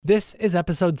This is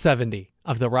episode 70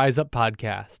 of the Rise Up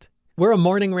Podcast. We're a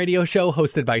morning radio show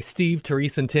hosted by Steve,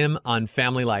 Therese, and Tim on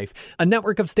Family Life, a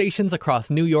network of stations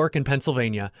across New York and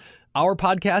Pennsylvania. Our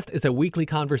podcast is a weekly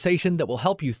conversation that will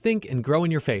help you think and grow in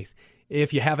your faith.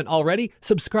 If you haven't already,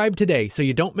 subscribe today so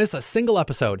you don't miss a single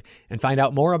episode, and find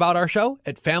out more about our show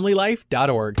at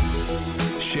familylife.org.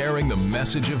 Sharing the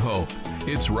message of hope.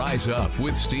 It's Rise Up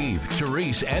with Steve,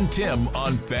 Therese, and Tim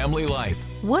on Family Life.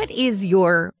 What is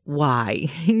your why?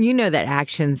 You know that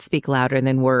actions speak louder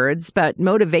than words, but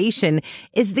motivation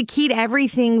is the key to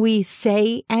everything we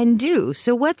say and do.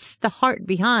 So what's the heart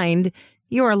behind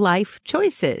your life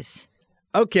choices?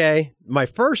 Okay, my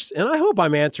first, and I hope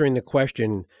I'm answering the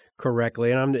question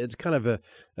correctly, and it's kind of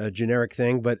a generic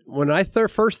thing, but when I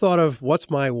first thought of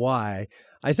what's my why,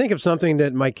 I think of something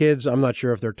that my kids, I'm not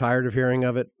sure if they're tired of hearing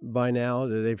of it by now.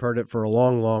 They've heard it for a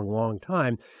long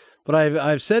time. But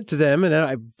I've said to them,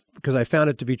 and because I found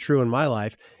it to be true in my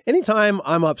life, anytime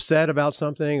I'm upset about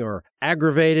something or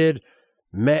aggravated,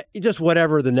 just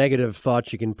whatever the negative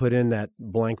thoughts you can put in that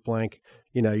blank,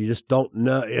 you just don't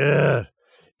know.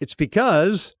 It's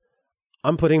because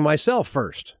I'm putting myself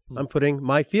first. I'm putting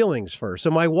my feelings first. So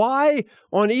my why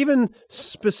on even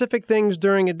specific things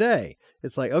during a day,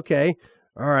 it's like, okay,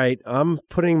 all right, I'm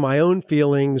putting my own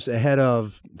feelings ahead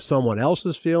of someone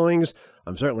else's feelings.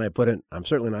 I'm certainly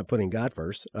not putting God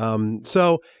first.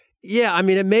 So yeah, I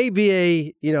mean, it may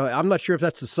be I'm not sure if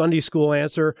that's the Sunday school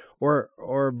answer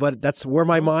but that's where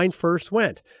my mind first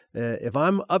went. If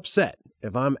I'm upset,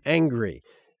 if I'm angry,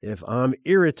 if I'm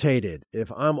irritated,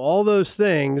 if I'm all those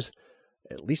things,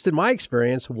 at least in my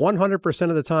experience, 100%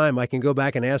 of the time I can go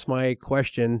back and ask my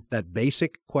question, that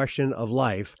basic question of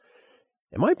life.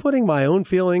 Am I putting my own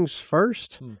feelings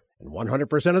first? And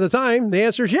 100% of the time, the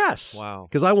answer is yes. Wow.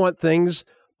 Because I want things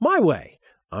my way.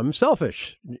 I'm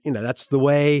selfish. That's the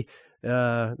way,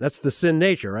 that's the sin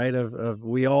nature, right? Of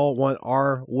we all want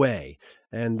our way.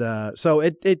 And so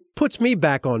it puts me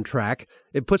back on track.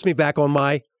 It puts me back on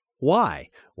my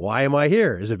why. Why am I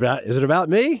here? Is it about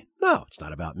me? No, it's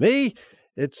not about me.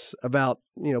 It's about,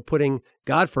 putting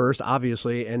God first,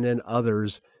 obviously, and then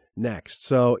others next.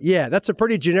 So yeah, that's a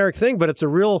pretty generic thing, but it's a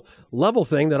real level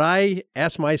thing that I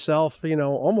ask myself,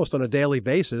 almost on a daily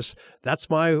basis. That's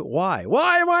my why.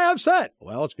 Why am I upset?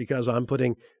 Well, it's because I'm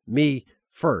putting me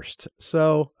first.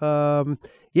 So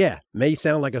yeah, may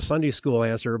sound like a Sunday school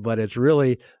answer, but it's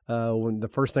really when the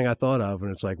first thing I thought of, and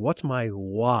it's like, what's my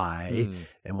why?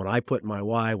 And when I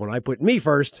put me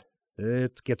first,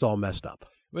 it gets all messed up.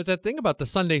 But that thing about the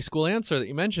Sunday school answer that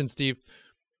you mentioned, Steve,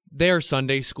 they're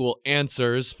Sunday school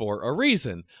answers for a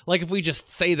reason. Like if we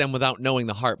just say them without knowing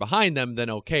the heart behind them, then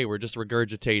okay, we're just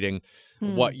regurgitating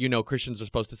what Christians are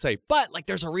supposed to say. But like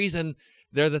there's a reason.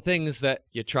 They're the things that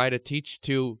you try to teach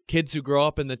to kids who grow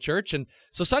up in the church. And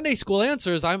so Sunday school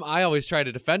answers, I always try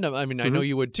to defend them. I mean, I know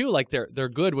you would too. Like they're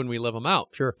good when we live them out.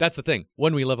 Sure. That's the thing.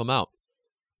 When we live them out.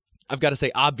 I've got to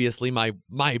say, obviously,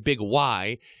 my big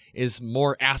why is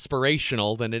more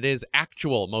aspirational than it is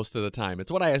actual most of the time.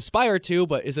 It's what I aspire to,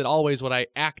 but is it always what I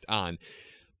act on?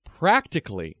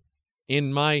 Practically,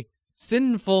 in my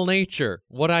sinful nature,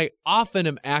 what I often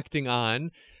am acting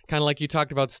on, kind of like you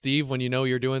talked about, Steve, when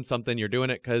you're doing something, you're doing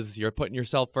it because you're putting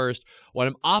yourself first. What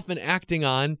I'm often acting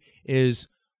on is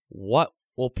what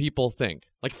will people think?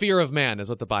 Like fear of man is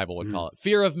what the Bible would call it.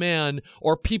 Fear of man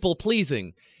or people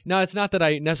pleasing. Now, it's not that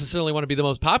I necessarily want to be the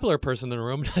most popular person in the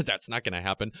room. That's not going to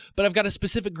happen. But I've got a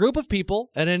specific group of people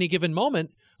at any given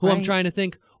moment who I'm trying to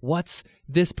think, what's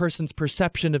this person's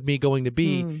perception of me going to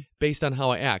be based on how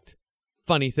I act?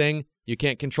 Funny thing, you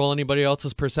can't control anybody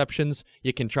else's perceptions.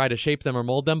 You can try to shape them or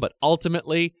mold them, but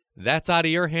ultimately, that's out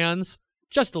of your hands.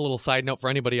 Just a little side note for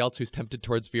anybody else who's tempted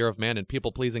towards fear of man and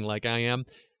people pleasing like I am.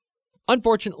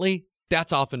 Unfortunately,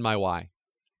 that's often my why.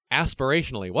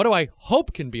 Aspirationally, what do I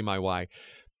hope can be my why?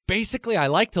 Basically, I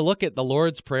like to look at the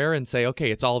Lord's Prayer and say,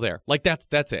 okay, it's all there. Like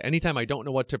that's it. Anytime I don't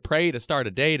know what to pray to start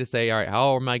a day, to say, all right,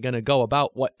 how am I going to go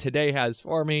about what today has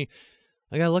for me?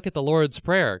 I got to look at the Lord's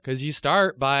Prayer because you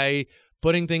start by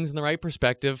putting things in the right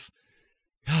perspective.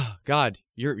 God,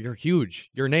 you're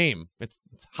huge. Your name, it's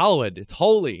hallowed, it's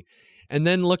holy. And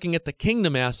then looking at the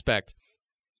kingdom aspect,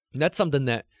 that's something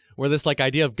that where this like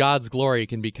idea of God's glory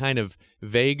can be kind of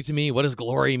vague to me. What does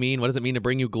glory mean? What does it mean to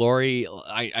bring you glory?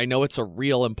 I know it's a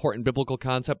real important biblical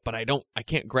concept, but I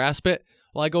can't grasp it.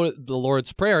 Well, I go to the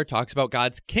Lord's Prayer, talks about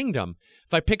God's kingdom.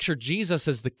 If I picture Jesus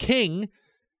as the king, and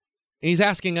he's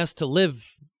asking us to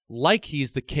live like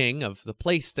he's the king of the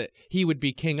place that he would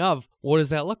be king of, what does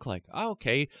that look like? Oh,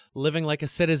 okay, living like a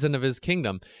citizen of his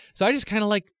kingdom. So I just kind of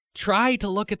like try to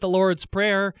look at the Lord's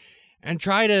Prayer and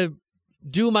try to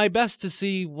do my best to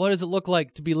see what does it look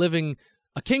like to be living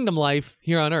a kingdom life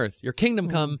here on earth. Your kingdom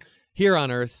come here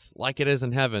on earth like it is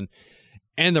in heaven.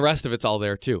 And the rest of it's all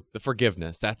there too. The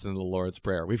forgiveness, that's in the Lord's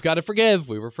Prayer. We've got to forgive.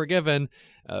 We were forgiven.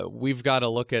 We've got to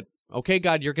look at, okay,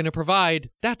 God, you're going to provide.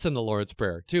 That's in the Lord's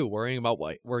Prayer too, worrying about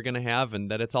what we're going to have and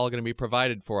that it's all going to be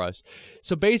provided for us.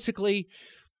 So basically,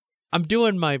 I'm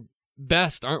doing my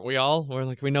best, aren't we all?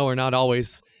 We know we're not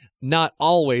always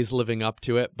living up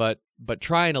to it, but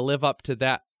trying to live up to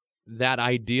that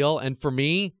ideal. And for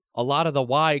me, a lot of the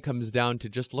why comes down to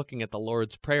just looking at the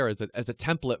Lord's Prayer as a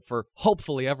template for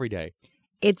hopefully every day.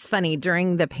 It's funny,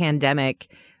 during the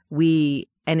pandemic, we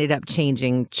ended up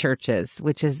changing churches,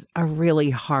 which is a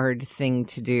really hard thing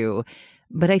to do.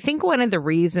 But I think one of the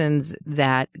reasons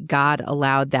that God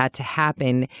allowed that to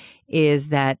happen is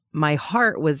that my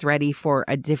heart was ready for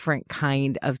a different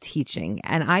kind of teaching.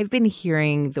 And I've been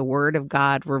hearing the Word of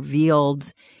God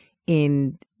revealed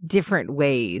in different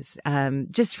ways,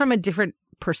 just from a different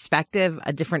perspective,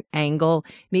 a different angle,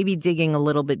 maybe digging a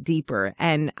little bit deeper.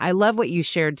 And I love what you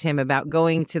shared, Tim, about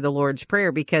going to the Lord's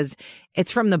Prayer because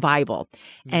it's from the Bible.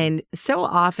 And so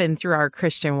often through our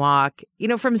Christian walk,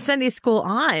 from Sunday school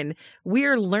on,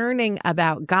 we're learning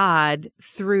about God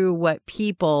through what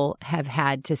people have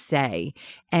had to say.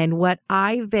 And what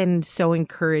I've been so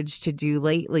encouraged to do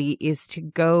lately is to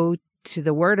go to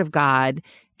the Word of God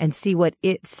and see what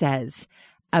it says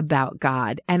about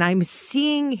God. And I'm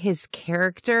seeing his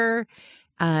character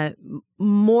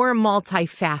more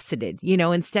multifaceted.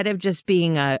 Instead of just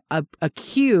being a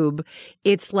cube,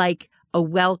 it's like a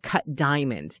well-cut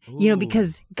diamond.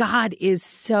 Because God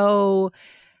is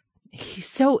he's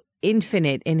so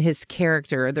infinite in his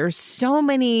character. There's so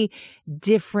many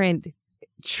different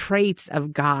traits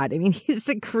of God. I mean, he's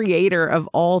the creator of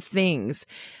all things.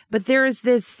 But there is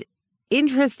this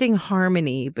interesting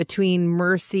harmony between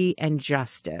mercy and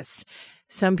justice.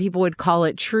 Some people would call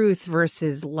it truth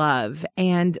versus love,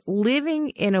 and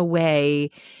living in a way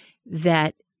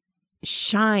that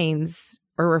shines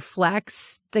or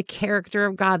reflects the character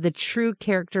of God, the true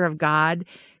character of God,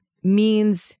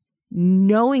 means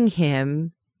knowing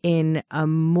him in a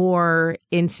more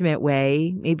intimate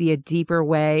way, maybe a deeper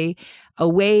way, a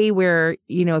way where,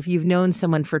 if you've known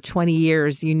someone for 20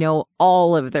 years, you know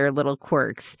all of their little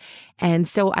quirks. And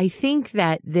so I think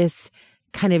that this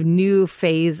kind of new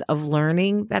phase of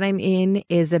learning that I'm in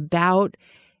is about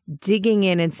digging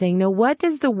in and saying, no, what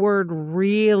does the Word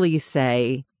really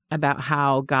say about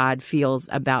how God feels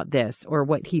about this, or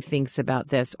what he thinks about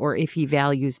this, or if he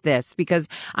values this? Because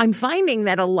I'm finding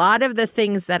that a lot of the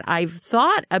things that I've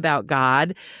thought about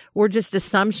God were just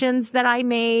assumptions that I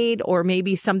made, or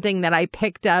maybe something that I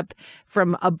picked up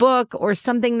from a book, or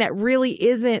something that really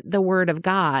isn't the Word of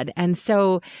God. And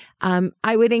so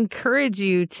I would encourage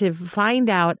you to find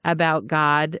out about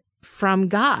God, from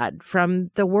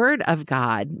the Word of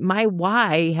God. My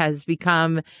why has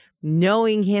become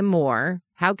knowing him more.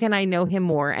 How can I know him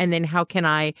more? And then how can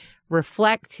I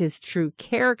reflect his true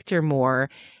character more?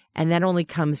 And that only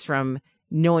comes from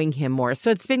knowing him more.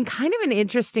 So it's been kind of an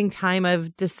interesting time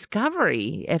of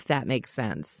discovery, if that makes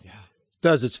sense. Yeah. It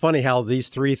does. It's funny how these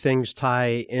three things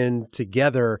tie in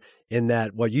together, in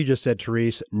that what you just said,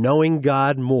 Therese, knowing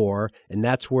God more, and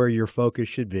that's where your focus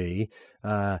should be.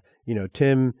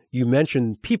 Tim, you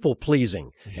mentioned people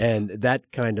pleasing and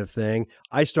that kind of thing.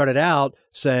 I started out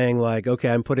saying okay,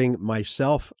 I'm putting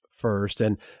myself first,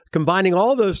 and combining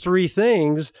all those three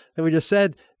things that we just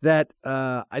said, that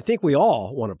I think we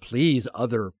all want to please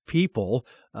other people,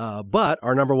 but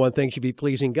our number one thing should be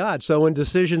pleasing God. So in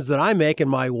decisions that I make, and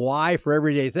my why for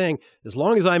everyday thing, as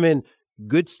long as I'm in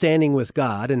good standing with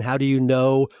God. And how do you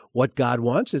know what God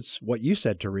wants? It's what you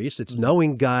said, Therese. It's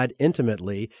knowing God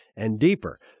intimately and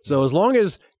deeper. So as long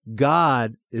as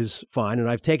God is fine, and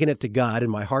I've taken it to God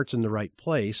and my heart's in the right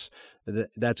place,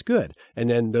 that's good. And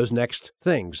then those next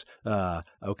things,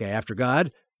 after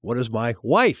God, what does my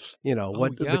wife,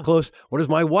 what does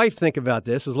my wife think about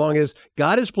this? As long as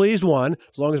God is pleased, as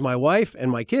long as my wife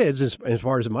and my kids, as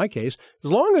far as in my case,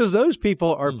 as long as those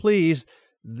people are pleased,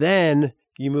 then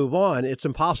you move on. It's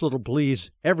impossible to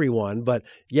please everyone, but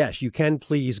yes, you can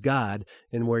please God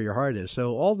in where your heart is.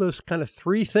 So all those kind of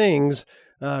three things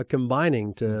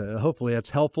combining to, hopefully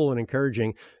that's helpful and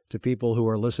encouraging to people who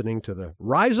are listening to the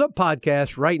Rise Up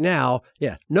podcast right now.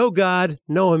 Yeah, know God,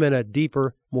 know him in a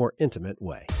deeper, more intimate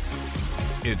way.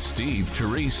 It's Steve,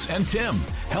 Therese, and Tim,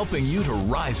 helping you to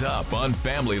rise up on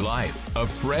family life. A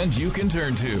friend you can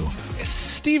turn to.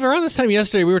 Steve, around this time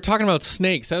yesterday, we were talking about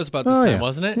snakes. That was about this time,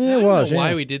 wasn't it? Yeah, it was. I don't know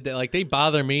why we did that. They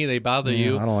bother me. They bother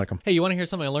you. I don't like them. Hey, you want to hear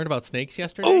something I learned about snakes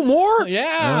yesterday? Oh, more?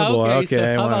 Yeah. Oh, boy.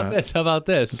 Okay. So how about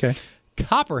this? Okay.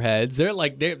 Copperheads.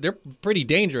 They're pretty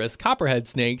dangerous. Copperhead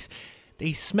snakes.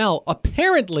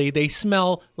 apparently they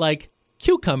smell like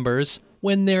cucumbers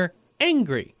when they're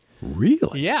angry.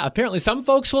 Really? Yeah, apparently some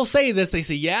folks will say this. They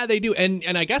say, yeah, they do.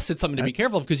 And I guess it's something to be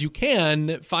careful of because you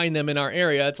can find them in our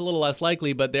area. It's a little less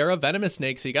likely, but they're a venomous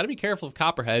snake, so you got to be careful of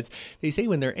copperheads. They say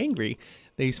when they're angry,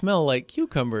 they smell like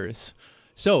cucumbers.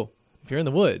 So if you're in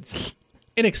the woods,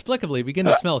 inexplicably begin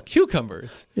to smell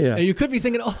cucumbers. Yeah. And you could be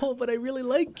thinking, oh, but I really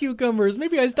like cucumbers.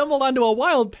 Maybe I stumbled onto a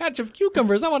wild patch of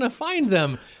cucumbers. I want to find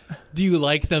them. Do you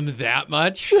like them that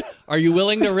much? Are you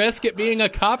willing to risk it being a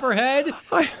copperhead?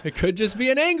 It could just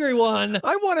be an angry one.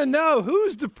 I want to know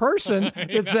who's the person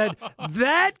that said,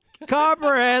 that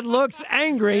copperhead looks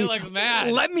angry. He looks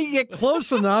mad. Let me get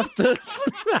close enough to...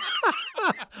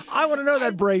 I want to know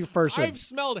that brave person. I've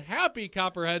smelled happy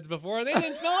copperheads before, and they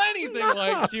didn't smell anything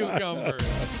like cucumbers.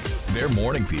 They're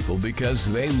morning people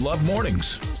because they love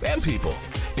mornings and people.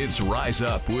 It's Rise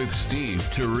Up with Steve,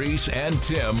 Therese, and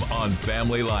Tim on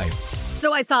Family Life.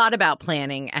 So I thought about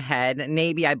planning ahead.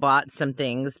 Maybe I bought some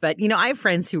things, but I have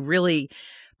friends who really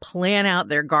plan out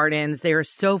their gardens. They are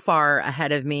so far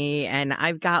ahead of me, and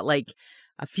I've got like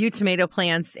a few tomato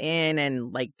plants in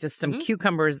and like just some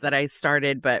cucumbers that I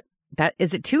started, but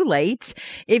is it too late?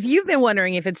 If you've been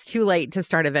wondering if it's too late to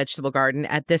start a vegetable garden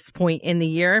at this point in the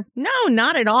year, no,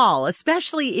 not at all.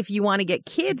 Especially if you want to get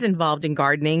kids involved in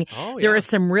gardening. Oh, yeah. There are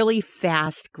some really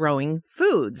fast growing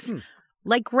foods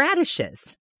like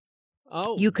radishes.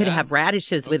 Oh, You could have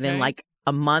radishes within like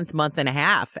a month and a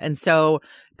half. And so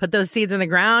put those seeds in the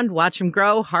ground, watch them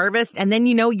grow, harvest, and then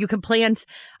you can plant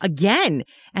again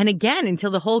and again until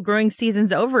the whole growing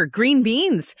season's over. Green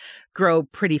beans grow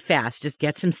pretty fast. Just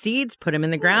get some seeds, put them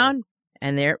in the ground,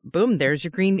 and there's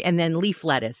your green. And then leaf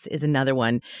lettuce is another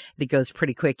one that goes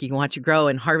pretty quick. You can watch it grow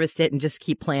and harvest it and just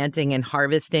keep planting and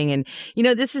harvesting. And,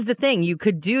 this is the thing. You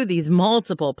could do these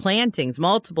multiple plantings,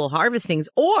 multiple harvestings,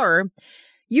 or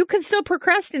you could still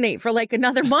procrastinate for like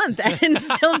another month and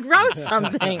still grow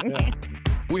something.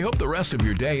 We hope the rest of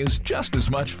your day is just as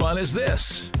much fun as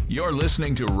this. You're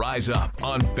listening to Rise Up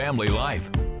on Family Life.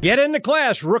 Get into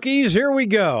class, rookies. Here we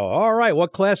go. All right,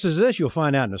 what class is this? You'll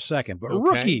find out in a second. But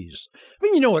rookies, I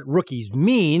mean, you know what rookies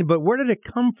mean, but where did it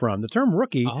come from? The term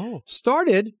rookie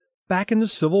started back in the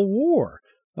Civil War.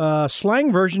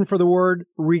 Slang version for the word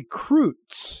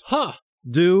recruits. Huh.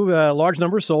 Large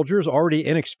number of soldiers already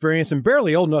inexperienced and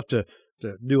barely old enough to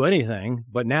do anything,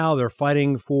 but now they're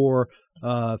fighting for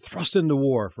thrust into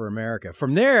war for America.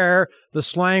 From there, the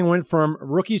slang went from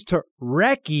rookies to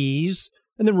reckies,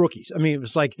 and then rookies. I mean, it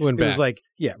was like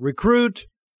recruit,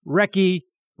 recce,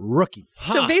 rookie.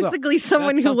 So basically,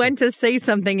 someone who went to say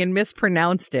something and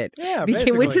mispronounced it,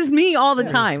 which is me all the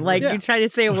time. Like you try to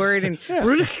say a word and,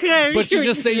 but you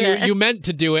just say you meant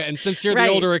to do it, and since you're the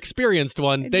older, experienced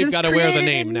one, they've got to wear the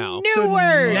name now. New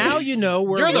word. Now you know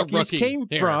where You're the rookies rookie came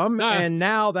from, and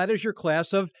now that is your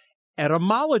class of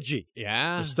etymology.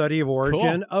 Yeah, the study of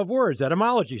origin of words.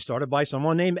 Etymology started by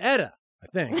someone named Etta, I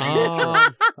think.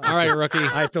 All right, rookie.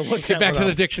 I have to look Get back to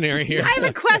the dictionary here. I have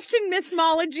a question,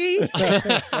 Missmology.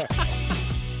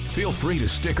 Feel free to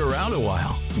stick around a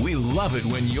while. We love it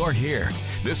when you're here.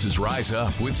 This is Rise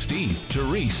Up with Steve,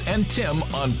 Therese, and Tim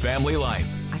on Family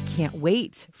Life. I can't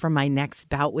wait for my next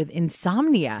bout with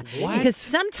insomnia. What? Because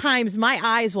sometimes my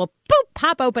eyes will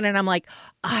pop open and I'm like,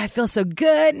 I feel so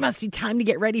good. Must be time to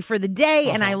get ready for the day.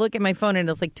 And I look at my phone and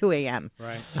it's like 2 a.m.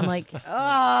 Right. I'm like, you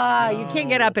can't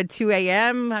get up at 2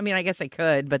 a.m. I mean, I guess I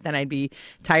could, but then I'd be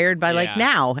tired by like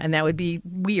now, and that would be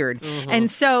weird.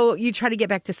 And so you try to get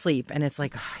back to sleep, and it's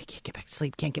like, I can't get back to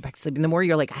sleep, can't get back to sleep. And the more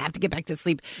you're like, I have to get back to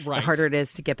sleep, the harder it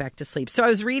is to get back to sleep. So I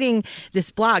was reading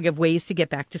this blog of ways to get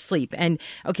back to sleep. And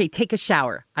take a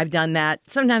shower. I've done that.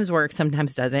 Sometimes works,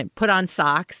 sometimes doesn't. Put on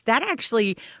socks. That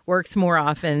actually works more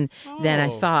often than I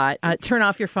thought. Turn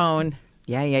off your phone.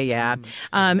 Yeah.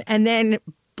 And then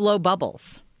blow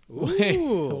bubbles.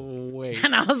 Wait.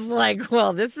 And I was like,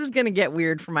 well, this is going to get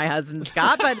weird for my husband,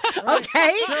 Scott, but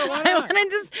okay. Sure, why I not? want to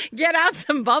just get out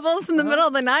some bubbles in the middle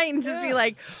of the night and just be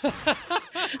like,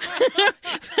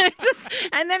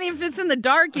 and then if it's in the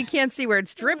dark, you can't see where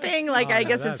it's dripping. Like, I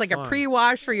guess it's like a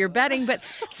pre-wash for your bedding. But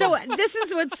so this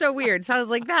is what's so weird. So I was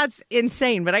like, that's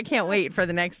insane, but I can't wait for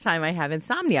the next time I have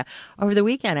insomnia. Over the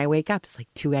weekend, I wake up, it's like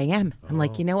 2 a.m. I'm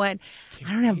like, you know what?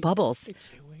 I don't have bubbles,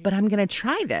 but I'm going to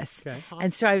try this. Okay.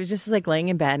 And so I was just like laying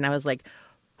in bed and I was like,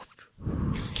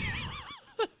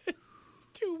 It's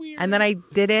too weird. And then I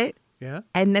did it. Yeah.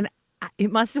 And then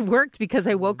it must have worked because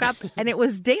I woke up and it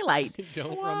was daylight.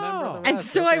 Don't remember the rest. And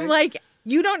so I'm like,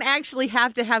 you don't actually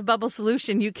have to have bubble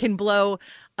solution. You can blow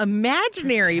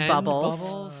imaginary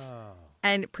bubbles.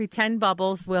 And pretend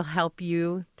bubbles will help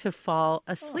you to fall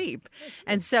asleep.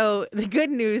 And so the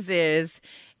good news is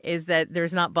is that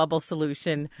there's not bubble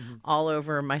solution all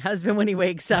over my husband when he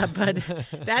wakes up. But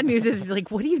bad news is he's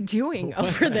like, what are you doing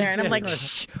over there? And I'm like,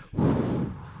 shh.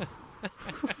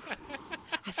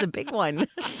 That's a big one.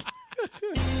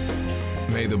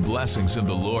 May the blessings of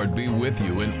the Lord be with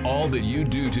you in all that you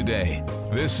do today.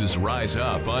 This is Rise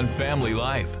Up on Family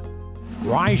Life.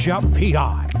 Rise Up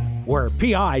PI, where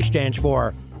PI stands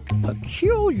for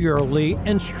peculiarly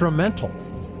instrumental.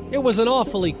 It was an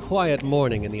awfully quiet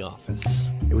morning in the office.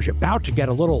 It was about to get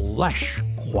a little less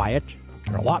quiet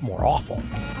and a lot more awful.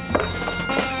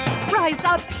 Rise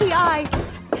up, PI.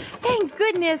 Thank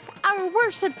goodness our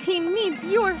worship team needs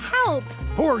your help.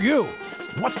 Who are you?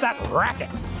 What's that racket?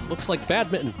 Looks like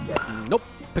badminton. Nope,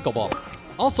 pickleball.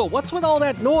 Also, what's with all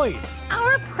that noise?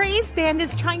 Our praise band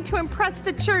is trying to impress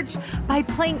the church by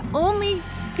playing only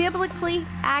biblically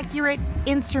accurate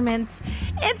instruments.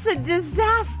 It's a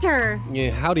disaster.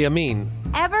 Yeah, how do you mean?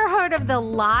 Ever heard of the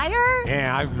lyre?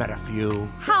 Yeah, I've met a few.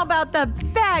 How about the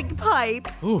bagpipe?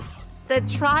 Oof. The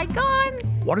trigon?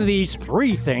 What do these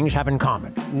three things have in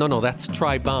common? No, that's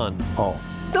tribon. Oh.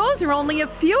 Those are only a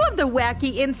few of the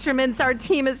wacky instruments our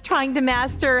team is trying to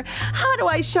master. How do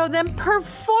I show them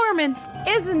performance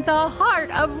isn't the heart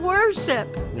of worship?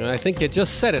 I think you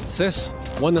just said it, sis.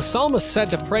 When the psalmist said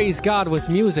to praise God with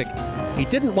music, he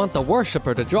didn't want the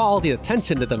worshiper to draw all the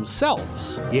attention to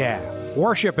themselves. Yeah,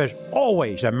 worship is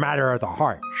always a matter of the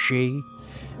heart, she.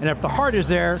 And if the heart is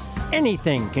there,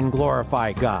 anything can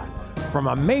glorify God. From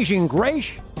Amazing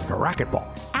Grace to racquetball.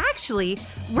 Actually,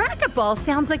 racquetball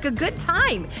sounds like a good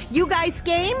time. You guys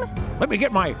game? Let me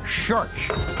get my shorts.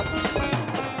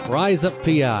 Rise Up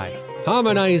PI,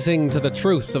 harmonizing to the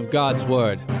truth of God's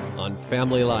Word on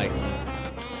Family Life.